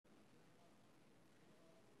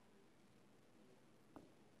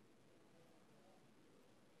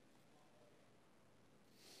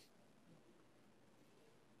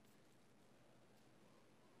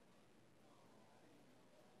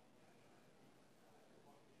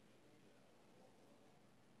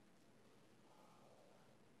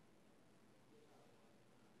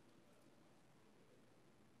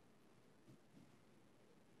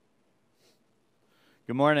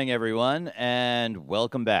Good morning, everyone, and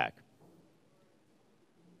welcome back.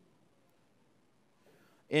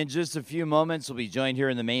 In just a few moments, we'll be joined here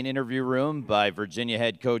in the main interview room by Virginia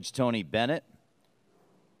head coach Tony Bennett.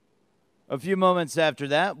 A few moments after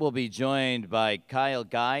that, we'll be joined by Kyle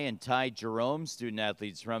Guy and Ty Jerome, student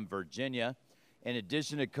athletes from Virginia. In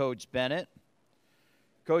addition to Coach Bennett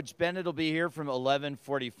will be here from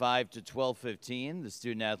 11:45 to 12:15. The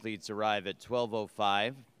student athletes arrive at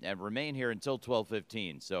 12:05 and remain here until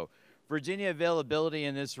 12:15. So Virginia availability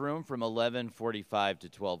in this room from 11:45 to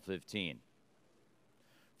 12:15.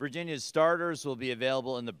 Virginia's starters will be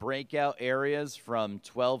available in the breakout areas from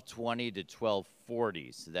 12:20 to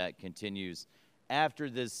 12:40. So that continues after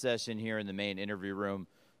this session here in the main interview room.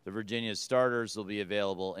 The Virginia starters will be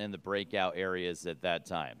available in the breakout areas at that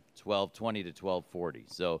time, 12:20 to 12:40.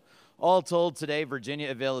 So all told today, Virginia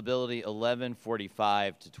availability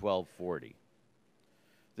 11:45 to 12:40.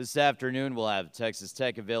 This afternoon, we'll have Texas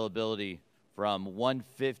Tech availability from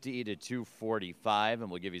 1:50 to 2:45, and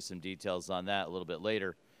we'll give you some details on that a little bit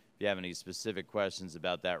later. If you have any specific questions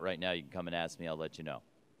about that right now, you can come and ask me. I'll let you know.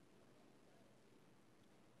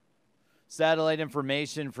 Satellite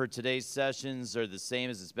information for today's sessions are the same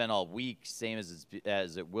as it's been all week, same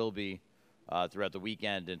as it will be throughout the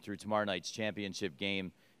weekend and through tomorrow night's championship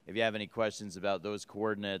game. If you have any questions about those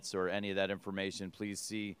coordinates or any of that information, please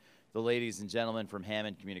see the ladies and gentlemen from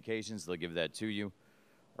Hammond Communications. They'll give that to you.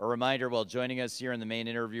 A reminder, while joining us here in the main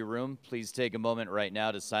interview room, please take a moment right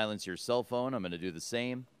now to silence your cell phone. I'm going to do the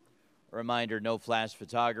same. A reminder, no flash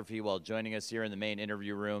photography while joining us here in the main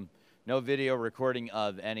interview room. No video recording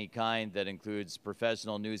of any kind that includes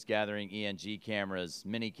professional news gathering, ENG cameras,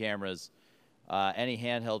 mini cameras, any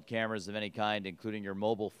handheld cameras of any kind, including your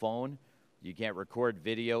mobile phone. You can't record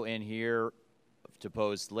video in here to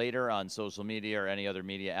post later on social media or any other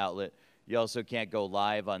media outlet. You also can't go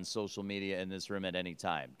live on social media in this room at any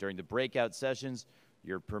time. During the breakout sessions,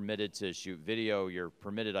 you're permitted to shoot video. You're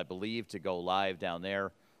permitted, I believe, to go live down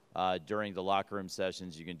there. During the locker room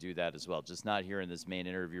sessions, you can do that as well, just not here in this main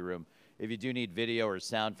interview room. If you do need video or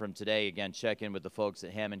sound from today, again, check in with the folks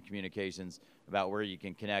at Hammond Communications about where you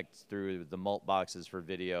can connect through the mult boxes for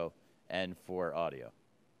video and for audio.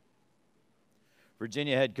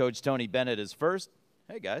 Virginia head coach Tony Bennett is first.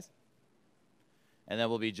 Hey, guys. And then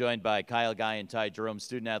we'll be joined by Kyle Guy and Ty Jerome,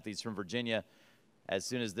 student athletes from Virginia. As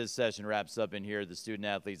soon as this session wraps up in here, the student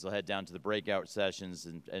athletes will head down to the breakout sessions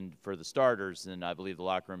and for the starters, and I believe the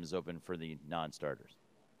locker room is open for the non-starters.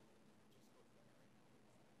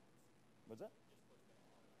 What's that?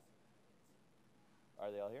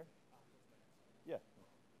 Are they all here? Yeah.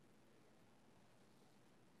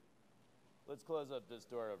 Let's close up this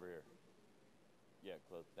door over here. Yeah,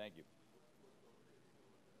 close. Thank you.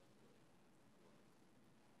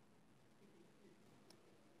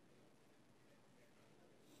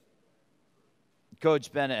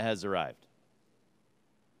 Coach Bennett has arrived.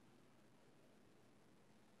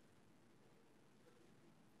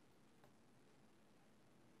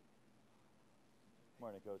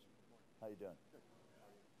 Morning, Coach. How you doing?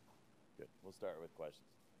 Good. We'll start with questions.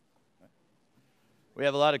 We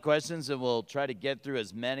have a lot of questions, and we'll try to get through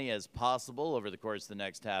as many as possible over the course of the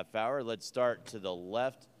next half hour. Let's start to the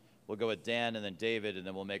left. We'll go with Dan and then David, and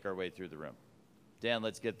then we'll make our way through the room. Dan,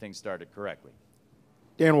 let's get things started correctly.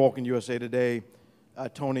 Dan Wolken, USA Today.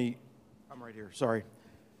 Tony, I'm right here, sorry.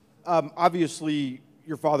 Obviously,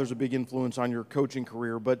 your father's a big influence on your coaching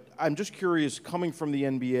career, but I'm just curious, coming from the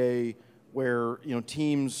NBA where,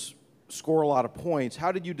 teams score a lot of points,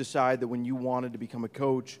 how did you decide that when you wanted to become a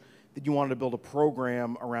coach that you wanted to build a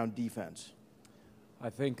program around defense? I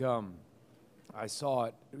think I saw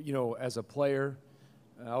it, as a player.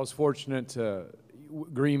 I was fortunate to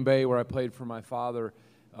Green Bay, where I played for my father.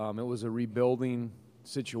 It was a rebuilding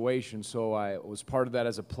situation, so I was part of that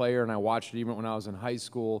as a player, and I watched it even when I was in high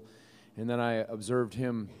school. And then I observed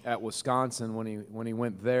him at Wisconsin when he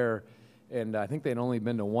went there, and I think they'd only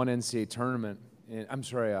been to one NCAA tournament.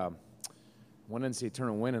 One NCAA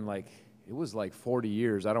tournament win in it was 40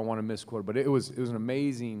 years. I don't want to misquote, but it was an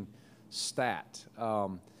amazing stat.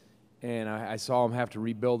 And I saw him have to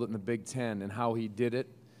rebuild it in the Big Ten and how he did it,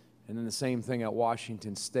 and then the same thing at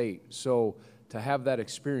Washington State. So to have that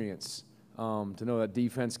experience, to know that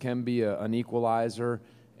defense can be an equalizer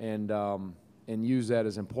and use that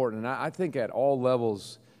as important. And I think at all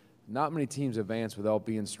levels, not many teams advance without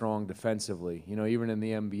being strong defensively, even in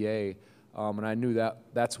the NBA. And I knew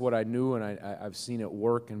that's what I knew, and I've seen it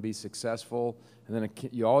work and be successful. And then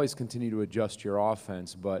you always continue to adjust your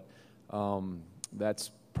offense, but that's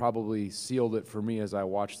probably sealed it for me as I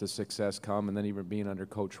watched the success come, and then even being under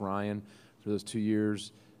Coach Ryan for those 2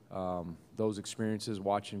 years. Those experiences,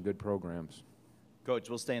 watching good programs. Coach,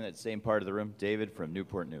 we'll stay in that same part of the room. David from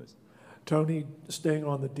Newport News. Tony, staying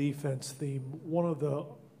on the defense theme, one of the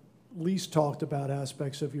least talked about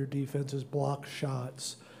aspects of your defense is block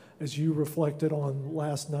shots. As you reflected on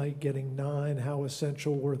last night getting 9, how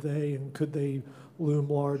essential were they, and could they loom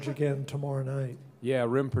large again tomorrow night? Yeah,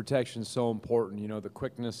 rim protection is so important. You know, the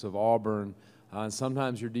quickness of Auburn, and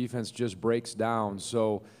sometimes your defense just breaks down.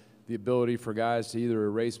 So the ability for guys to either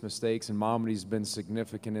erase mistakes, and Momedy's been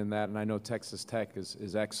significant in that, and I know Texas Tech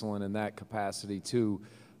is excellent in that capacity too.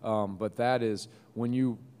 But that is when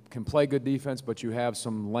you can play good defense, but you have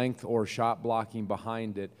some length or shot blocking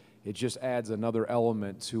behind it, it just adds another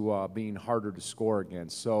element to being harder to score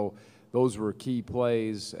against. So those were key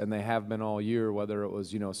plays, and they have been all year, whether it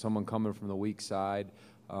was, you know, someone coming from the weak side.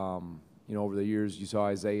 You know, over the years, you saw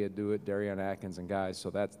Isaiah do it, Darian Atkins and guys, so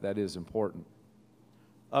that is important.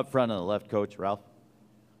 Up front on the left, Coach, Ralph.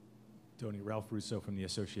 Tony, Ralph Russo from the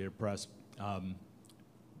Associated Press.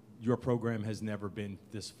 Your program has never been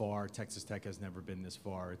this far. Texas Tech has never been this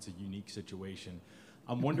far. It's a unique situation.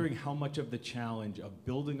 I'm wondering how much of the challenge of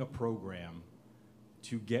building a program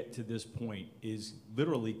to get to this point is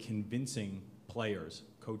literally convincing players,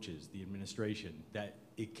 coaches, the administration, that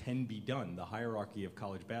it can be done. The hierarchy of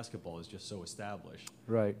college basketball is just so established.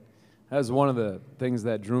 Right. That was one of the things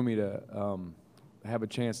that drew me to have a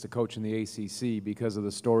chance to coach in the ACC because of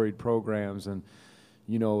the storied programs and,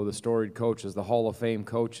 you know, the storied coaches, the Hall of Fame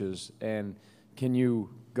coaches. And can you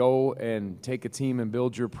go and take a team and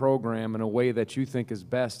build your program in a way that you think is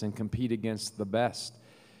best and compete against the best?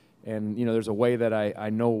 And, you know, there's a way that I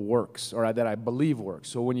know works, or that I believe works.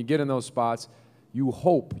 So when you get in those spots, you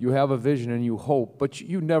hope, you have a vision and you hope, but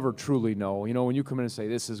you never truly know. You know, when you come in and say,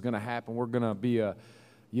 this is going to happen, we're going to be a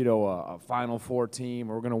Final Four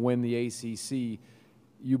team, or we're going to win the ACC,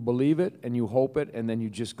 you believe it and you hope it, and then you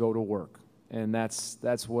just go to work. And that's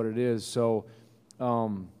what it is. So,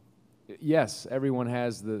 yes, everyone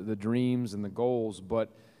has the dreams and the goals,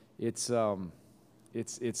 but it's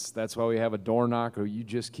that's why we have a door knocker. You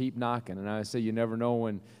just keep knocking. And I say you never know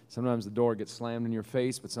when sometimes the door gets slammed in your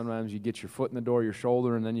face, but sometimes you get your foot in the door, your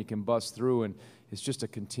shoulder, and then you can bust through. And it's just a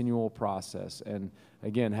continual process. And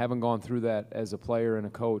again, having gone through that as a player and a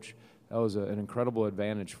coach, that was an incredible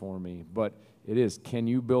advantage for me. But it is, can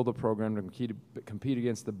you build a program to compete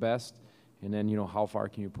against the best? And then, you know, how far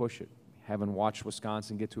can you push it? Having watched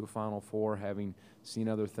Wisconsin get to a Final Four, having seen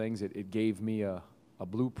other things, it gave me a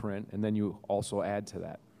blueprint, and then you also add to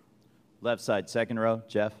that. Left side, second row,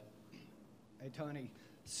 Jeff. Hey, Tony.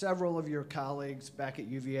 Several of your colleagues back at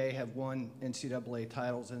UVA have won NCAA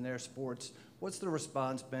titles in their sports. What's the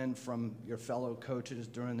response been from your fellow coaches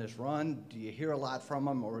during this run? Do you hear a lot from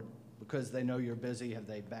them, or because they know you're busy, have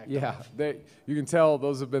they backed off? Yeah, you can tell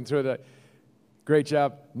those have been through that. Great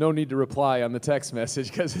job. No need to reply on the text message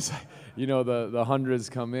because it's, you know, the hundreds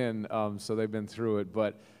come in, so they've been through it.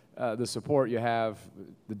 But the support you have,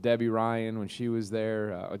 the Debbie Ryan when she was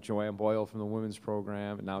there, Joanne Boyle from the women's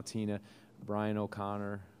program, and now Tina, Brian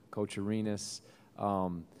O'Connor, Coach Arenas,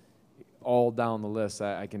 all down the list.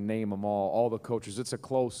 I can name them all the coaches. It's a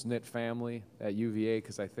close-knit family at UVA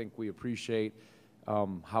because I think we appreciate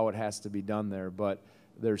how it has to be done there. But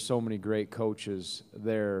there's so many great coaches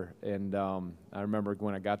there, and I remember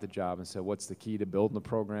when I got the job and said, what's the key to building the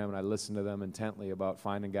program? And I listened to them intently about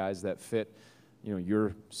finding guys that fit, you know,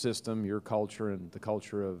 your system, your culture, and the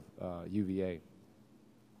culture of UVA.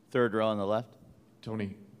 Third row on the left.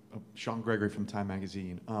 Tony, Sean Gregory from Time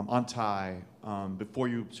Magazine. On Ty, before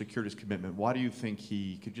you secured his commitment, why do you think could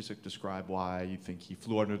you just describe why you think he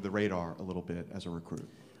flew under the radar a little bit as a recruit?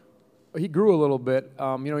 He grew a little bit.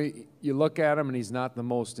 You know, you look at him, and he's not the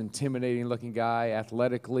most intimidating-looking guy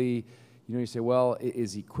athletically. You know, you say, well,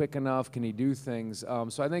 is he quick enough? Can he do things?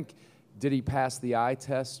 So I think, did he pass the eye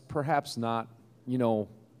test? Perhaps not, you know,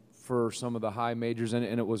 for some of the high majors, and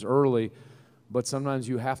it was early. But sometimes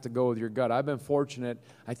you have to go with your gut. I've been fortunate.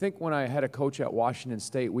 I think when I had a coach at Washington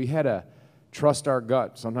State, we had to trust our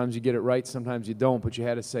gut. Sometimes you get it right, sometimes you don't, but you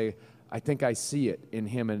had to say, I think I see it in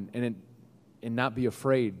him, and not be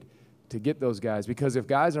afraid to get those guys. Because if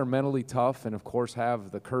guys are mentally tough and, of course,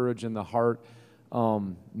 have the courage and the heart,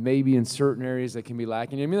 maybe in certain areas that can be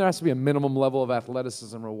lacking. I mean, there has to be a minimum level of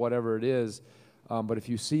athleticism or whatever it is, but if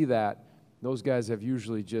you see that, those guys have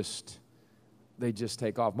usually they just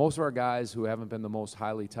take off. Most of our guys who haven't been the most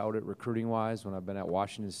highly touted recruiting-wise when I've been at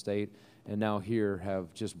Washington State and now here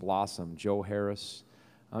have just blossomed. Joe Harris,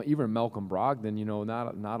 even Malcolm Brogdon, you know,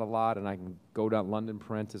 not a lot, and I can go down London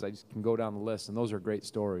Prentice. I just can go down the list, and those are great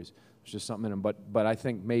stories. There's just something in them. But I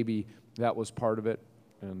think maybe that was part of it,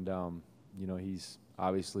 and, you know, he's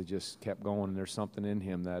obviously just kept going, and there's something in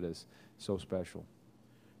him that is so special.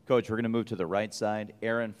 Coach, we're going to move to the right side.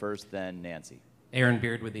 Aaron first, then Nancy. Aaron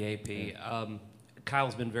Beard with the AP.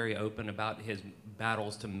 Kyle's been very open about his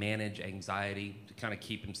battles to manage anxiety, to kind of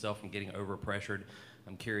keep himself from getting overpressured.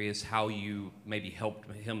 I'm curious how you maybe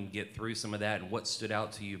helped him get through some of that, and what stood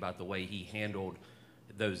out to you about the way he handled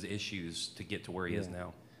those issues to get to where he is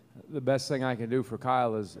now. The best thing I can do for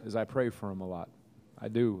Kyle is I pray for him a lot. I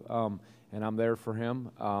do, and I'm there for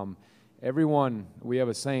him. Everyone, we have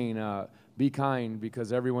a saying, be kind,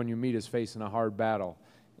 because everyone you meet is facing a hard battle.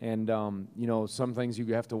 And, you know, some things you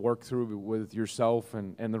have to work through with yourself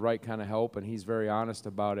and the right kind of help, and he's very honest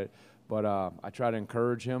about it. But I try to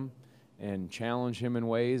encourage him and challenge him in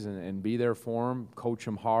ways and be there for him, coach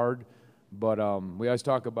him hard. But we always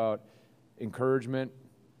talk about encouragement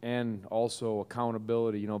and also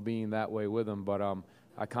accountability, you know, being that way with him. But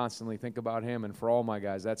I constantly think about him, and for all my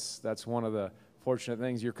guys, that's one of the fortunate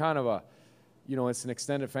things. You're kind of a, you know, it's an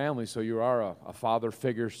extended family, so you are a father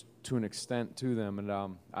figure to an extent to them. And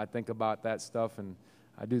I think about that stuff, and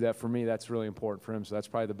I do that for me. That's really important for him. So that's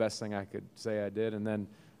probably the best thing I could say I did. And then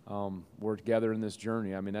we're together in this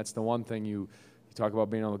journey. I mean, that's the one thing you talk about,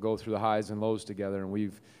 being able to go through the highs and lows together. And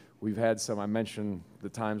we've had some, I mentioned the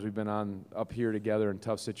times we've been on up here together in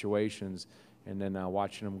tough situations, and then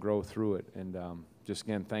watching him grow through it. And just,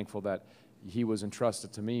 again, thankful that he was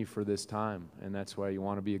entrusted to me for this time, and that's why you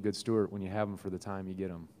want to be a good steward when you have him for the time you get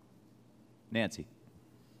him. Nancy.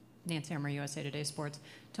 Nancy Armour, USA Today Sports.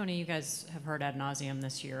 Tony, you guys have heard ad nauseum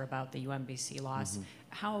this year about the UMBC loss. Mm-hmm.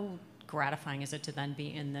 How gratifying is it to then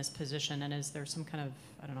be in this position, and is there some kind of,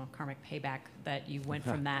 I don't know, karmic payback that you went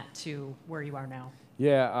from that to where you are now?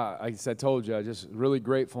 Yeah, I told you, I'm just really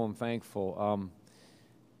grateful and thankful.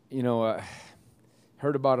 You know,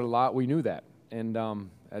 heard about it a lot. We knew that, and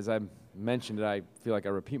as I mentioned it, I feel like I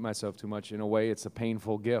repeat myself too much. In a way, it's a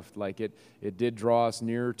painful gift. Like it did draw us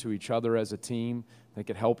nearer to each other as a team. I think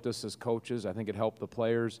it helped us as coaches. I think it helped the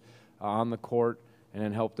players on the court, and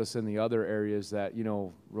then helped us in the other areas that, you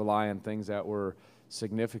know, rely on things that were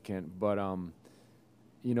significant. But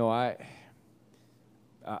you know, I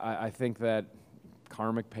think that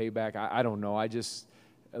karmic payback, I don't know. I just,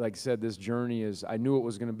 like I said, this journey is, I knew it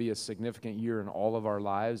was going to be a significant year in all of our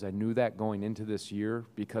lives. I knew that going into this year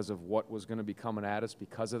because of what was going to be coming at us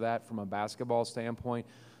because of that from a basketball standpoint.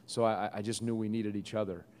 So I just knew we needed each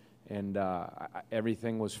other. And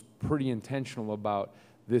everything was pretty intentional about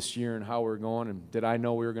this year and how we're going. And did I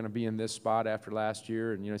know we were going to be in this spot after last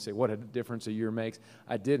year? And, you know, say, what a difference a year makes.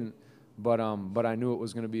 I didn't, but I knew it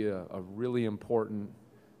was going to be a really important,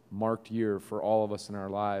 marked year for all of us in our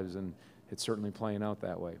lives. And it's certainly playing out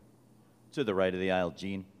that way. To the right of the aisle,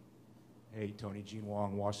 Gene. Hey, Tony, Gene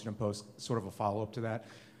Wong, Washington Post. Sort of a follow-up to that.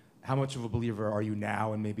 How much of a believer are you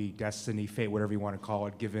now, and maybe destiny, fate, whatever you want to call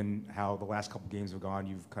it, given how the last couple games have gone,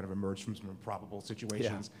 you've kind of emerged from some improbable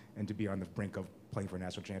situations, and to be on the brink of playing for a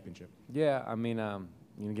national championship? Yeah, I mean,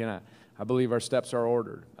 again, I believe our steps are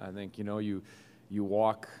ordered. I think, you know, you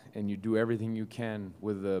walk and you do everything you can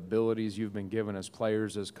with the abilities you've been given as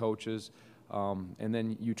players, as coaches, and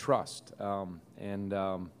then you trust. I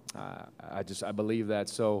believe that.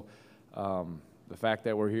 So the fact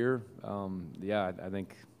that we're here, I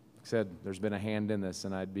think, like I said, there's been a hand in this,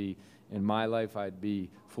 and in my life, I'd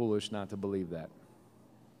be foolish not to believe that.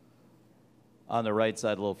 On the right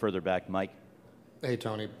side, a little further back, Mike. Hey,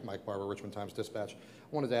 Tony. Mike Barber, Richmond Times-Dispatch. I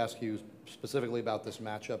wanted to ask you specifically about this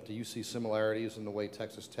matchup. Do you see similarities in the way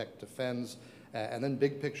Texas Tech defends? And then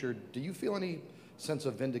big picture, do you feel any sense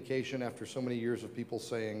of vindication after so many years of people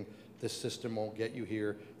saying this system won't get you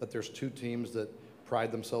here, that there's two teams that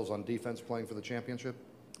pride themselves on defense playing for the championship?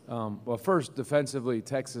 Well, first, defensively,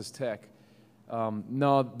 Texas Tech,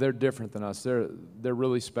 no, they're different than us. They're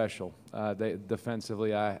really special.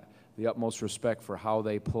 Defensively, the utmost respect for how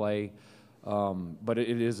they play, but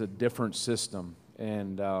it is a different system.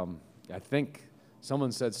 And I think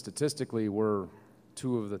someone said statistically we're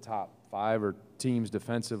two of the top 5 or teams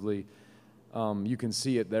defensively. You can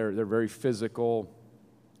see it. They're very physical.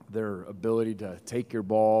 Their ability to take your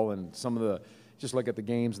ball and some of the, just look at the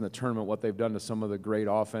games in the tournament, what they've done to some of the great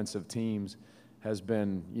offensive teams has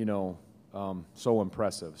been, you know, so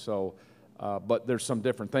impressive. So, but there's some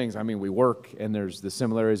different things. I mean, we work, and there's the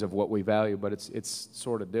similarities of what we value, but it's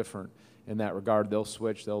sort of different in that regard. They'll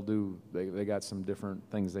switch. They'll do. They got some different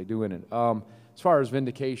things they do in it. As far as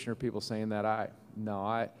vindication or people saying that, that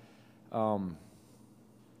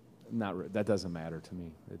doesn't matter to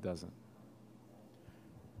me. It doesn't.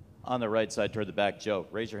 On the right side toward the back, Joe.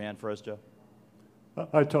 Raise your hand for us, Joe.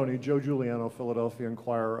 Hi, Tony. Joe Giuliano, Philadelphia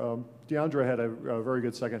Inquirer. DeAndre had a very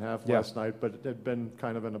good second half last night, but it had been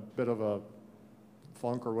kind of in a bit of a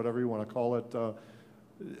funk or whatever you want to call it.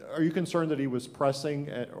 Are you concerned that he was pressing?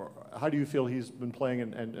 Or how do you feel he's been playing,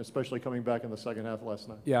 and especially coming back in the second half last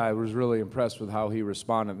night? Yeah, I was really impressed with how he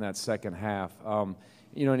responded in that second half.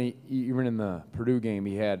 You know, and he, even in the Purdue game,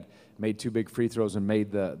 he had made 2 big free throws and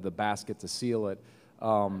made the basket to seal it.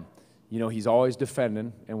 You know, he's always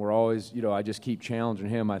defending, and we're always, you know, I just keep challenging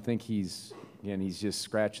him. I think he's just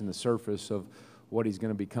scratching the surface of what he's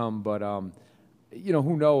going to become. But, you know,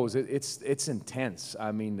 who knows? It's intense.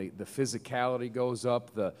 I mean, the physicality goes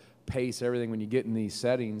up, the pace, everything when you get in these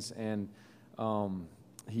settings. And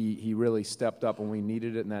he really stepped up when we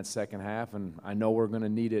needed it in that second half. And I know we're going to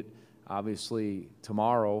need it, obviously,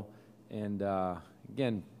 tomorrow. And,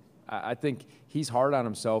 again, I think he's hard on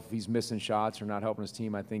himself if he's missing shots or not helping his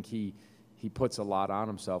team. I think he puts a lot on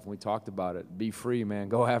himself, and we talked about it. Be free, man.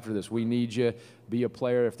 Go after this. We need you. Be a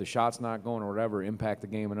player. If the shot's not going or whatever, impact the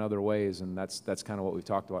game in other ways, and that's kind of what we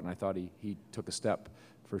talked about, and I thought he took a step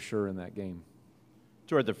for sure in that game.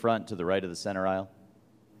 Toward the front, to the right of the center aisle.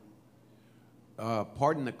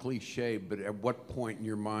 Pardon the cliche, but at what point in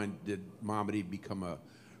your mind did Mamadi become a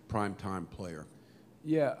primetime player?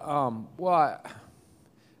 Yeah, well,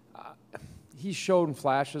 he's shown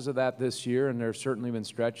flashes of that this year, and there's certainly been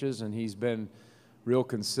stretches, and he's been real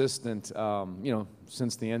consistent, you know,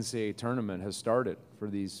 since the NCAA tournament has started for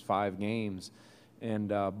these 5 games, and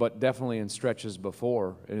but definitely in stretches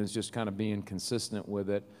before, and it's just kind of being consistent with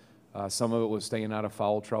it. Some of it was staying out of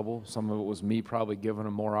foul trouble. Some of it was me probably giving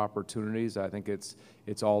him more opportunities. I think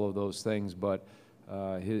it's all of those things, but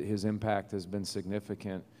his impact has been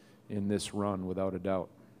significant in this run, without a doubt.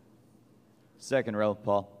 Second row,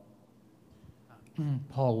 Paul.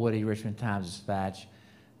 Paul Woody, Richmond Times-Dispatch.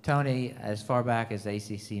 Tony, as far back as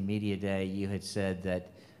ACC Media Day, you had said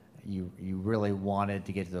that you really wanted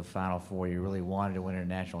to get to the Final Four. You really wanted to win a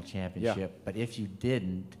national championship. Yeah. But if you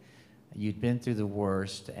didn't, you'd been through the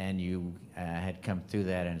worst, and you had come through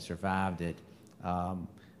that and survived it.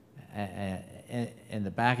 In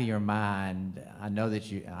the back of your mind, I know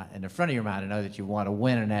that in the front of your mind, I know that you want to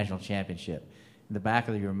win a national championship. In the back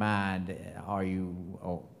of your mind, are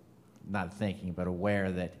you not thinking, but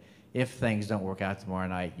aware that if things don't work out tomorrow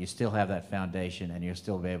night, you still have that foundation and you'll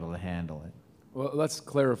still be able to handle it? Well, let's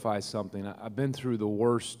clarify something. I've been through the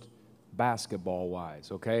worst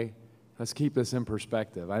basketball-wise, okay? Let's keep this in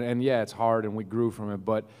perspective. And yeah, it's hard and we grew from it,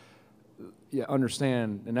 but yeah,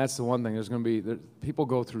 understand, and that's the one thing, there's going to be, people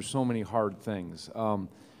go through so many hard things, and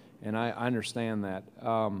I understand that.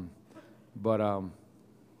 But to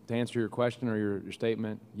answer your question or your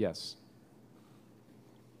statement, yes.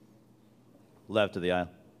 Left of the aisle.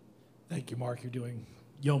 Thank you, Mark. You're doing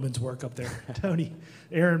yeoman's work up there. Tony,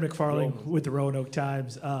 Aaron McFarling with the Roanoke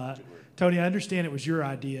Times. Tony, I understand it was your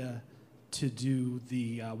idea to do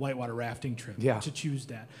the whitewater rafting trip, to choose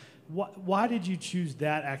that. Why did you choose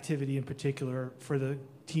that activity in particular for the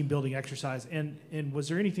team building exercise? And was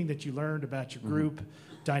there anything that you learned about your group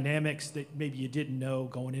dynamics that maybe you didn't know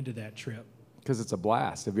going into that trip? Because it's a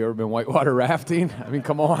blast. Have you ever been whitewater rafting? I mean,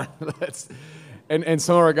 come on. And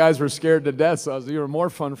some of our guys were scared to death, so it was even more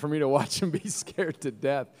fun for me to watch them be scared to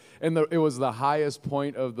death. And it was the highest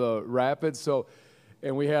point of the rapids,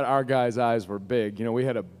 and we had, our guys' eyes were big. You know, we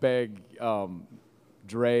had a big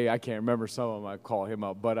Dre, I can't remember some of them, I call him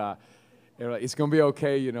up, but it's going to be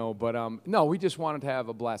okay, you know. But no, we just wanted to have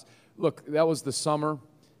a blast. Look, that was the summer.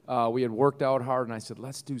 We had worked out hard, and I said,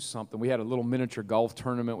 let's do something. We had a little miniature golf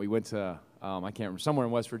tournament. We went to, I can't remember, somewhere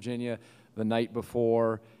in West Virginia the night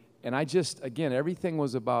before. And I just, again, everything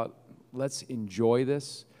was about, let's enjoy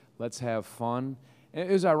this, let's have fun. And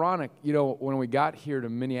it was ironic, you know, when we got here to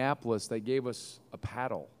Minneapolis, they gave us a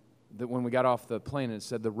paddle. That when we got off the plane, it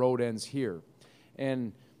said the road ends here.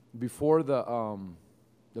 And before the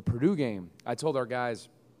Purdue game, I told our guys,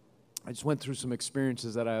 I just went through some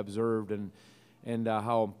experiences that I observed and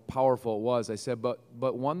how powerful it was. I said, but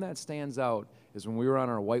one that stands out is when we were on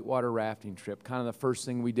our whitewater rafting trip, kind of the first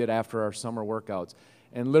thing we did after our summer workouts.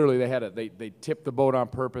 And literally, they tipped the boat on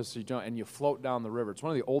purpose, and you float down the river. It's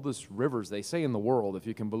one of the oldest rivers, they say, in the world, if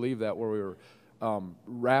you can believe that, where we were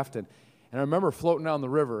rafting. And I remember floating down the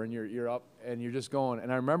river, and you're up, and you're just going.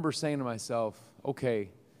 And I remember saying to myself, okay,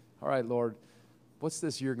 all right, Lord, what's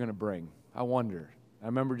this year going to bring? I wonder. I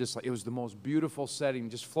remember just like, it was the most beautiful setting,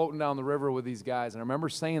 just floating down the river with these guys. And I remember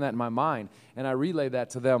saying that in my mind, and I relayed that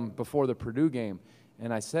to them before the Purdue game.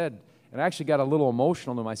 And I said, and I actually got a little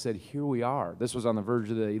emotional to them. I said, here we are. This was on the verge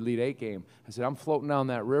of the Elite Eight game. I said, I'm floating down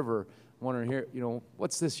that river, wondering here, you know,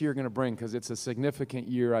 what's this year going to bring? Because it's a significant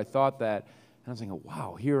year. I thought that. And I was thinking,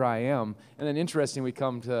 wow, here I am. And then interesting, we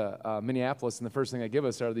come to Minneapolis, and the first thing they give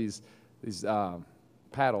us are these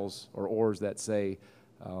paddles or oars that say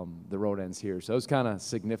the road ends here. So it was kind of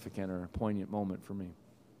significant or a poignant moment for me.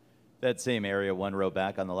 That same area, one row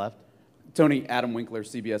back on the left. Tony, Adam Winkler,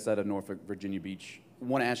 CBS out of Norfolk, Virginia Beach. I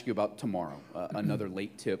want to ask you about tomorrow, another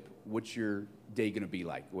late tip. What's your day going to be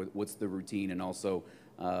like? What's the routine? And also,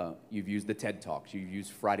 you've used the TED Talks. You've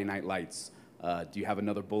used Friday Night Lights. Do you have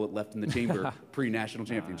another bullet left in the chamber pre-national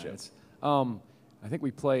championship? I think we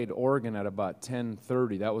played Oregon at about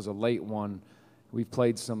 10:30. That was a late one. We've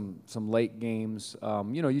played some late games.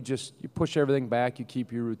 You know, you push everything back. You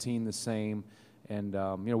keep your routine the same. And,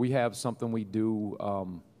 you know, we have something we do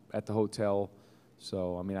at the hotel.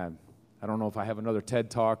 So, I mean, I don't know if I have another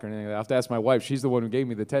TED Talk or anything. I have to ask my wife. She's the one who gave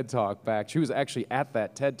me the TED Talk back. She was actually at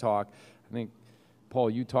that TED Talk. I think, Paul,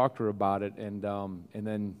 you talked to her about it. And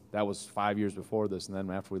then that was 5 years before this. And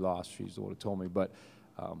then after we lost, she's the one who told me. But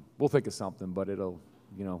we'll think of something. But it'll,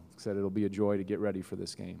 you know, said it'll be a joy to get ready for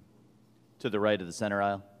this game. To the right of the center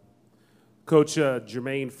aisle. Coach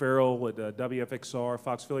Jermaine Farrell with WFXR,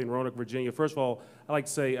 Fox Philly in Roanoke, Virginia. First of all, I'd like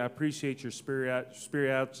to say I appreciate your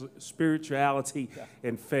spirituality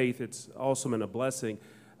and faith. It's awesome and a blessing.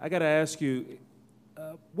 I got to ask you,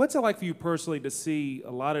 what's it like for you personally to see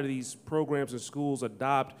a lot of these programs and schools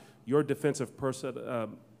adopt your defensive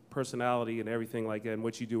personality and everything like that and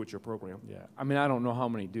what you do with your program? Yeah, I mean, I don't know how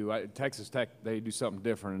many do. Texas Tech, they do something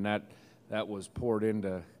different, and that was poured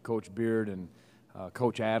into Coach Beard and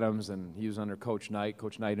Coach Adams, and he was under Coach Knight.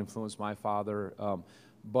 Coach Knight influenced my father.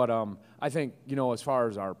 But I think, you know, as far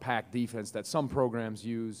as our pack defense that some programs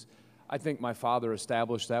use, I think my father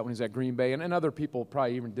established that when he was at Green Bay, and other people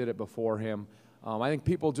probably even did it before him. I think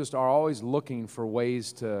people just are always looking for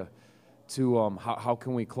ways to how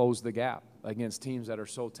can we close the gap against teams that are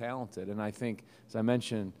so talented. And I think, as I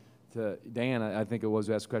mentioned to Dan, I think it was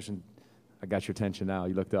who asked the question, I got your attention now.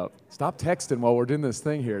 You looked up. Stop texting while we're doing this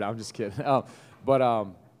thing here. No, I'm just kidding. But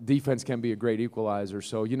defense can be a great equalizer.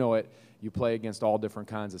 So, you know, you play against all different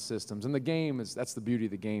kinds of systems. And the game that's the beauty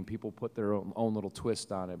of the game. People put their own little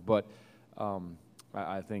twist on it. But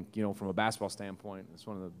I think, you know, from a basketball standpoint, it's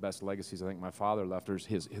one of the best legacies I think my father left. There's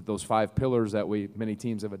those 5 pillars that many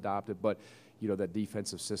teams have adopted. But, you know, that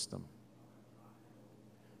defensive system.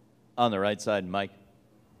 On the right side, Mike.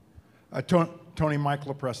 Tony, Mike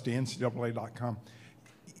LaPresti, NCAA.com.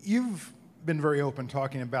 You've been very open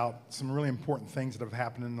talking about some really important things that have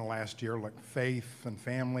happened in the last year, like faith and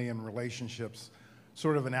family and relationships,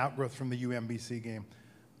 sort of an outgrowth from the UMBC game.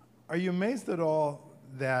 Are you amazed at all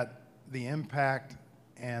that the impact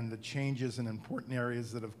and the changes in important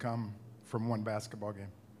areas that have come from one basketball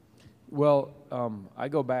game? Well, I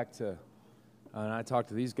go back to, and I talked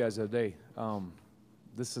to these guys the other day.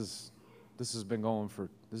 This has been going for,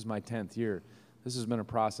 this is my 10th year. This has been a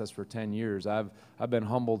process for 10 years. I've been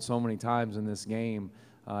humbled so many times in this game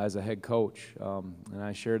as a head coach, and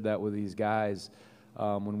I shared that with these guys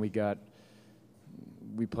when we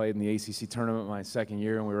played in the ACC tournament my second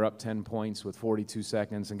year, and we were up 10 points with 42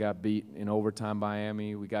 seconds and got beat in overtime by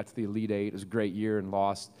Miami. We got to the Elite Eight. It was a great year and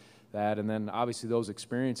lost that. And then obviously those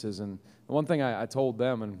experiences. And the one thing I told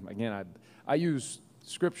them, and again, I use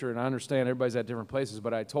Scripture, and I understand everybody's at different places,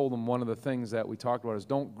 but I told them one of the things that we talked about is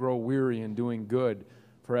don't grow weary in doing good,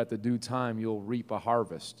 for at the due time you'll reap a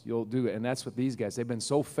harvest. You'll do it. And that's what these guys, they've been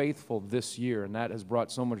so faithful this year, and that has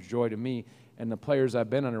brought so much joy to me and the players I've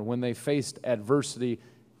been under when they faced adversity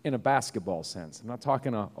in a basketball sense. I'm not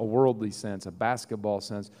talking a worldly sense, a basketball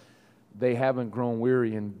sense. They haven't grown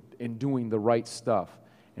weary in doing the right stuff.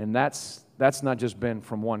 And that's not just been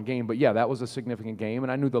from one game. But, yeah, that was a significant game,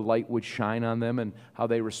 and I knew the light would shine on them and how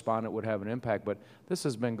they responded would have an impact. But this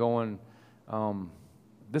has been going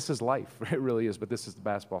this is life. It really is, but this is the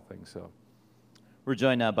basketball thing. So We're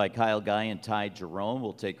joined now by Kyle Guy and Ty Jerome.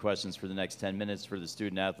 We'll take questions for the next 10 minutes for the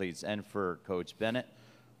student-athletes and for Coach Bennett.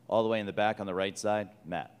 All the way in the back on the right side,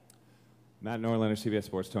 Matt. Matt Norlander, CBS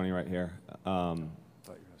Sports, Tony right here.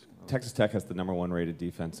 Texas Tech has the #1 rated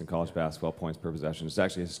defense in college basketball, points per possession. It's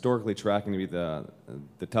actually historically tracking to be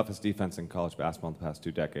the toughest defense in college basketball in the past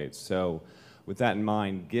 2 decades. So with that in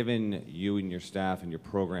mind, given you and your staff and your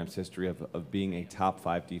program's history of being a top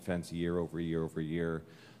 5 defense year over year over year,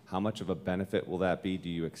 how much of a benefit will that be, do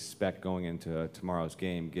you expect, going into tomorrow's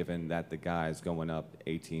game, given that the guys going up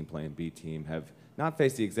A team playing B team have not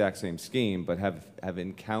faced the exact same scheme, but have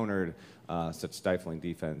encountered such stifling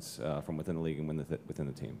defense from within the league and within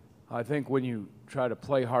the team? I think when you try to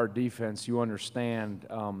play hard defense, you understand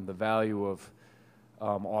the value of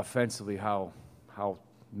offensively how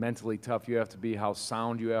mentally tough you have to be, how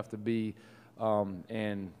sound you have to be,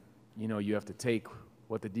 and you know you have to take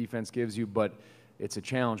what the defense gives you. But it's a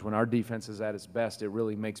challenge when our defense is at its best. It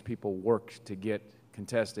really makes people work to get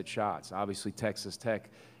contested shots. Obviously, Texas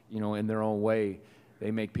Tech, you know, in their own way,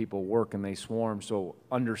 they make people work and they swarm. So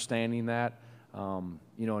understanding that,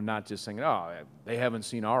 You know, not just saying, oh, they haven't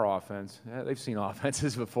seen our offense. Yeah, they've seen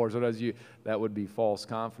offenses before, so that would be false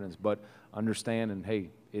confidence. But understand, and hey,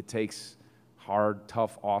 it takes hard,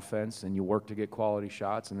 tough offense, and you work to get quality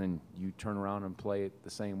shots, and then you turn around and play it the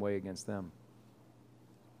same way against them.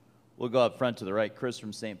 We'll go up front to the right. Chris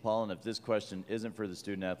from St. Paul, and if this question isn't for the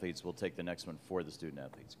student athletes, we'll take the next one for the student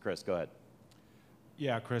athletes. Chris, go ahead.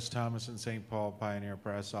 Yeah, Chris Thomas in St. Paul Pioneer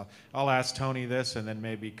Press. I'll ask Tony this, and then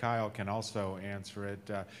maybe Kyle can also answer it.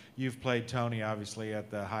 You've played Tony, obviously, at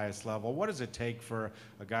the highest level. What does it take for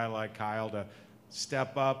a guy like Kyle to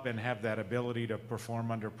step up and have that ability to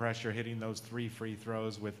perform under pressure, hitting those 3 free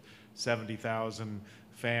throws with 70,000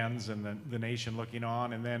 fans and the nation looking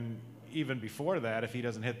on, and then even before that, if he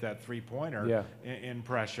doesn't hit that three-pointer in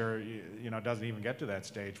pressure, you know, doesn't even get to that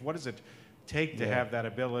stage. What does it take to have that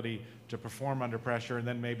ability to perform under pressure? And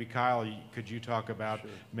then maybe Kyle, could you talk about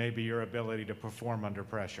maybe your ability to perform under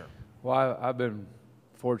pressure? Well, I've been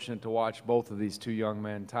fortunate to watch both of these two young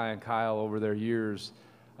men, Ty and Kyle, over their years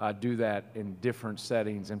do that in different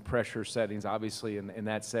settings and pressure settings. Obviously, in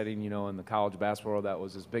that setting, you know, in the college basketball world, that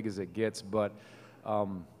was as big as it gets. But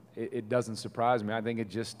it doesn't surprise me. I think it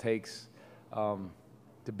just takes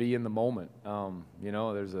to be in the moment. You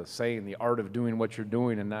know, there's a saying, the art of doing what you're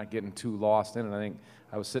doing and not getting too lost in it. I think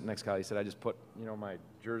I was sitting next to Kyle. He said, I just put, you know, my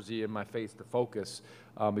jersey in my face to focus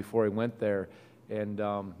before he went there. And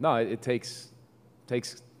no, it takes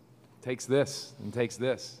this and takes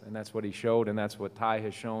this, and that's what he showed, and that's what Ty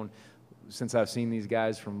has shown since I've seen these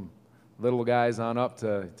guys from little guys on up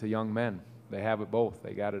to young men. They have it both.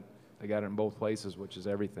 They got it in both places, which is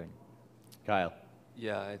everything. Kyle.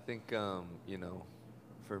 Yeah, I think you know,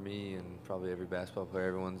 for me and probably every basketball player,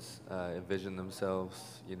 everyone's envisioned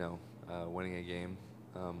themselves, you know, winning a game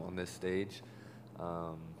on this stage.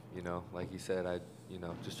 You know, like you said, I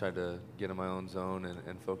just tried to get in my own zone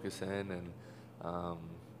and focus in, and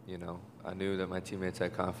you know, I knew that my teammates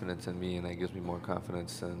had confidence in me, and that gives me more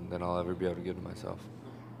confidence than I'll ever be able to give to myself.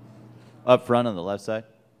 Up front on the left side.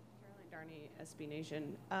 Caroline Darney, SB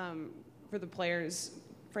Nation. For the players,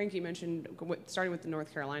 Frank, you mentioned starting with the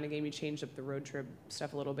North Carolina game, you changed up the road trip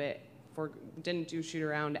stuff a little bit. Didn't do shoot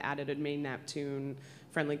around, added a main Neptune,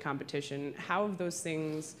 friendly competition. How have those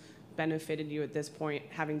things benefited you at this point,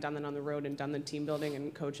 having done that on the road and done the team building?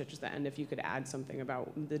 And Coach, at just the end, if you could add something about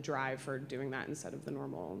the drive for doing that instead of the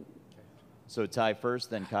normal. So Ty first,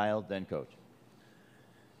 then Kyle, then Coach.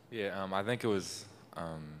 Yeah, I think it was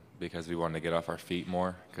because we wanted to get off our feet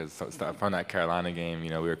more, because from that Carolina game, you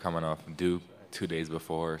know, we were coming off Duke 2 days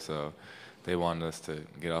before, so they wanted us to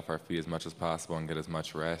get off our feet as much as possible and get as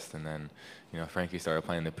much rest. And then, you know, Frankie started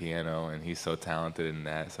playing the piano, and he's so talented in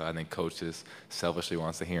that. So I think Coach just selfishly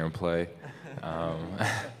wants to hear him play.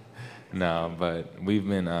 No, but we've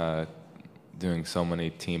been doing so many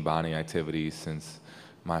team bonding activities since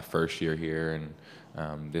my first year here,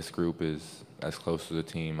 and this group is as close to the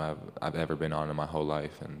team I've ever been on in my whole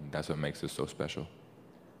life, and that's what makes it so special.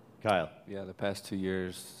 Kyle. Yeah, the past 2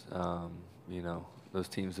 years, you know, those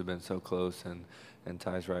teams have been so close, and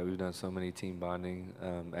Ty's right. We've done so many team bonding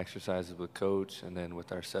exercises with Coach, and then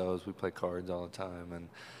with ourselves. We play cards all the time,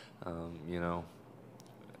 and you know,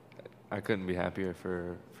 I couldn't be happier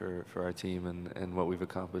for our team and what we've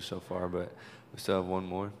accomplished so far. But we still have one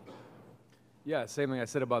more. Yeah, same thing I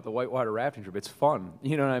said about the whitewater rafting trip. It's fun,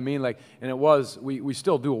 you know what I mean? Like, and it was. We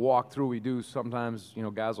still do a walkthrough. We do sometimes, you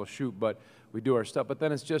know, guys will shoot, but we do our stuff. But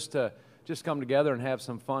then it's just to come together and have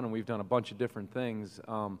some fun, and we've done a bunch of different things,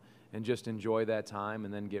 and just enjoy that time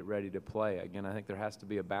and then get ready to play. Again, I think there has to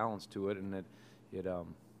be a balance to it, and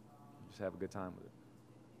just have a good time with it.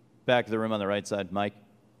 Back of the room on the right side, Mike.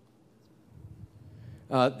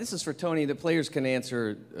 This is for Tony. The players can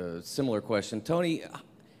answer a similar question. Tony,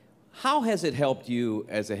 how has it helped you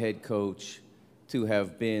as a head coach to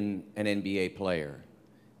have been an NBA player?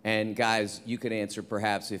 And guys, you could answer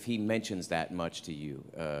perhaps if he mentions that much to you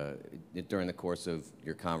during the course of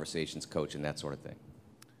your conversations, coach, and that sort of thing.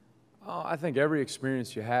 I think every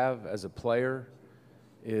experience you have as a player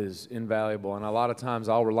is invaluable, and a lot of times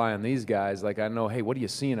I'll rely on these guys. Like, I know, hey, what are you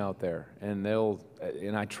seeing out there? And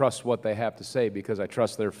I trust what they have to say because I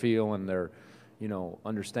trust their feel and their, you know,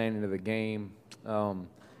 understanding of the game.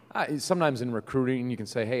 Sometimes in recruiting, you can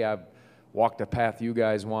say, hey, I've walked a path you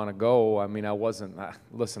guys want to go. I mean,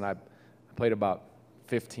 listen, I played about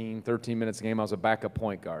 13 minutes a game. I was a backup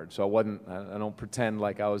point guard, so I don't pretend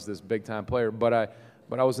like I was this big-time player, but I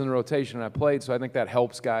was in the rotation and I played, so I think that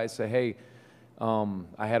helps guys say, hey,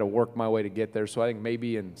 I had to work my way to get there. So I think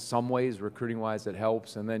maybe in some ways, recruiting-wise, it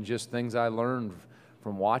helps. And then just things I learned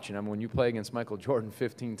from watching. I mean, when you play against Michael Jordan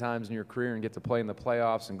 15 times in your career and get to play in the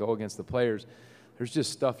playoffs and go against the players, there's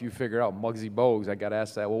just stuff you figure out. Muggsy Bogues, I got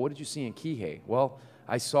asked that, well, what did you see in Kihei? Well,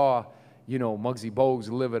 I saw, Muggsy Bogues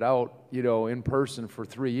live it out, in person for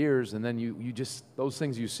 3 years, and then you just, those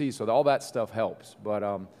things you see, so all that stuff helps. But,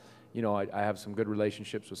 I have some good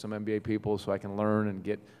relationships with some NBA people, so I can learn and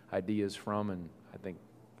get ideas from, and I think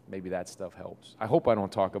maybe that stuff helps. I hope I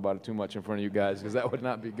don't talk about it too much in front of you guys, because that would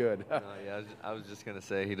not be good. No, yeah, I was just going to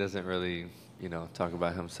say he doesn't really, talk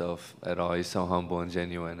about himself at all. He's so humble and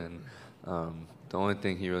genuine, and the only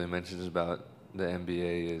thing he really mentions about the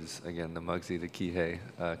NBA is, again, the Muggsy to Kihei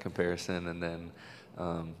comparison, and then,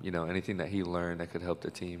 anything that he learned that could help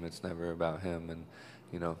the team, it's never about him, and,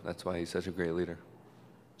 that's why he's such a great leader.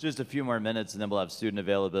 Just a few more minutes, and then we'll have student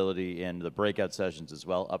availability and the breakout sessions as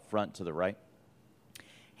well. Up front to the right.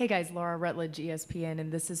 Hey guys, Laura Rutledge, ESPN,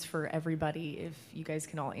 and this is for everybody, if you guys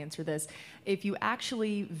can all answer this. If you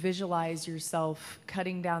actually visualize yourself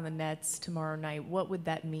cutting down the nets tomorrow night, what would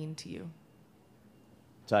that mean to you?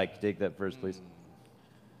 Ty, take that first, please.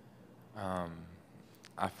 I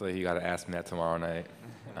feel like you got to ask me that tomorrow night.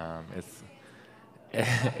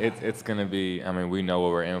 It's going to be, we know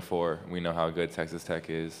what we're in for. We know how good Texas Tech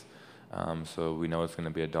is. So we know it's going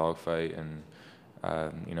to be a dogfight. And,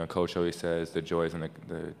 Coach always says the joy is in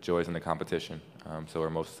the competition. So we're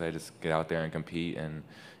most excited to just get out there and compete. And,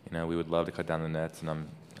 we would love to cut down the nets. And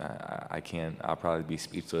I'll probably be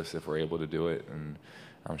speechless if we're able to do it. And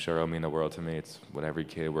I'm sure it'll mean the world to me. It's what every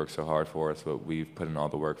kid works so hard for. It's what we've put in all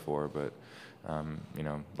the work for. But,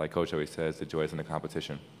 like Coach always says, the joy is in the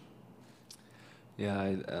competition.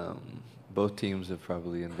 Yeah, both teams have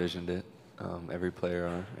probably envisioned it. Every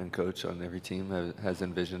player and coach on every team has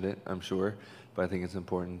envisioned it, I'm sure. But I think it's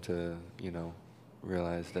important to,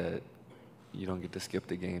 realize that you don't get to skip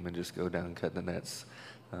the game and just go down and cut the nets.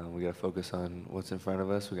 We got to focus on what's in front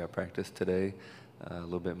of us. We got practice today, a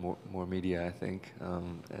little bit more media, I think,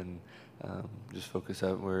 and just focus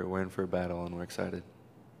up. We're in for a battle, and we're excited.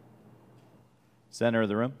 Center of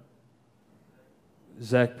the room.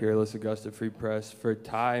 Zach Peerless, Augusta Free Press. For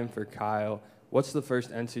Ty and for Kyle, what's the first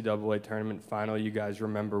NCAA tournament final you guys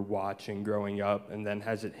remember watching growing up? And then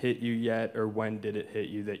has it hit you yet, or when did it hit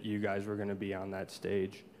you that you guys were going to be on that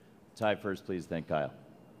stage? Ty first, please, then Kyle.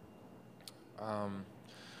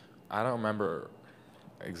 I don't remember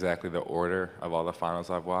exactly the order of all the finals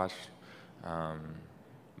I've watched,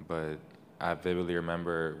 but I vividly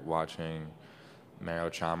remember watching Mario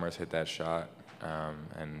Chalmers hit that shot,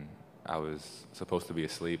 and I was supposed to be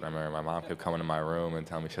asleep. I remember my mom kept coming to my room and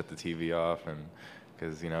telling me shut the TV off, and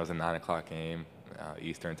because it was a 9 o'clock game,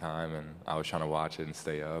 Eastern time, and I was trying to watch it and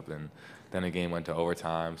stay up. And then the game went to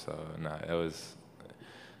overtime, so it was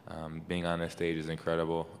being on this stage is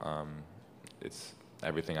incredible. It's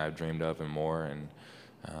everything I've dreamed of and more, and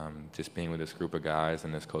just being with this group of guys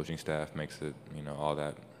and this coaching staff makes it all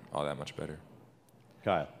that much better.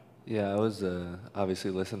 Kyle. Yeah, I was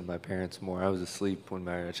obviously listening to my parents more. I was asleep when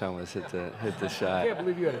Mario Chalmers hit the shot. I can't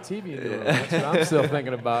believe you had a TV in your room. That's what I'm still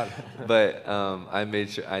thinking about. But I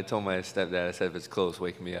made sure. I told my stepdad, I said, if it's close,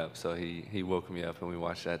 wake me up. So he woke me up and we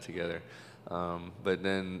watched that together. But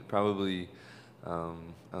then probably I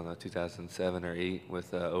don't know, 2007 or 8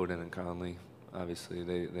 with Odin and Conley. Obviously,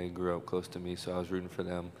 they grew up close to me, so I was rooting for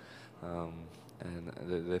them. And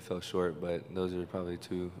they fell short, but those are probably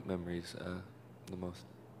two memories the most.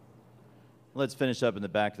 Let's finish up in the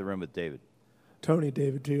back of the room with David. Tony,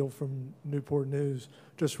 David Teal from Newport News.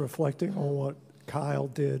 Just reflecting on what Kyle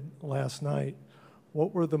did last night,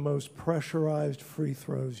 what were the most pressurized free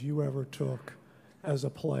throws you ever took as a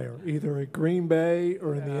player, either at Green Bay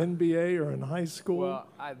or in the NBA or in high school? Well,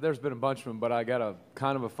 there's been a bunch of them, but I got a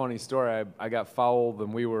kind of a funny story. I got fouled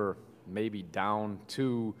and we were maybe down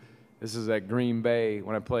 2. This is at Green Bay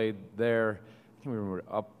when I played there. I can't remember,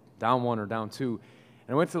 up, down 1 or down 2.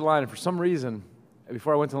 And I went to the line, and for some reason,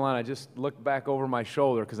 before I went to the line, I just looked back over my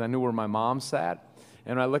shoulder because I knew where my mom sat.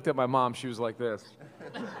 And when I looked at my mom, she was like this.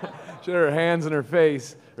 She had her hands in her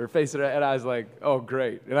face, and I was like, oh,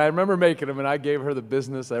 great. And I remember making them, and I gave her the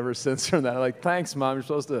business ever since from that. I'm like, thanks, Mom. You're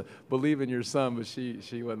supposed to believe in your son, but she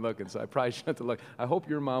wasn't looking, so I probably shouldn't have looked. I hope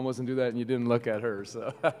your mom wasn't do that and you didn't look at her.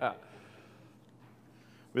 So.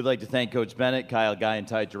 We'd like to thank Coach Bennett, Kyle Guy, and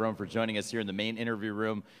Ty Jerome for joining us here in the main interview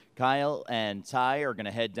room. Kyle and Ty are going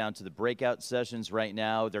to head down to the breakout sessions right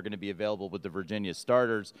now. They're going to be available with the Virginia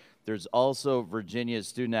starters. There's also Virginia's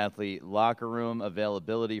student-athlete locker room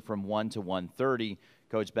availability from 1 to 1:30.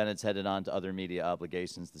 Coach Bennett's headed on to other media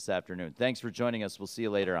obligations this afternoon. Thanks for joining us. We'll see you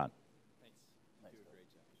later on.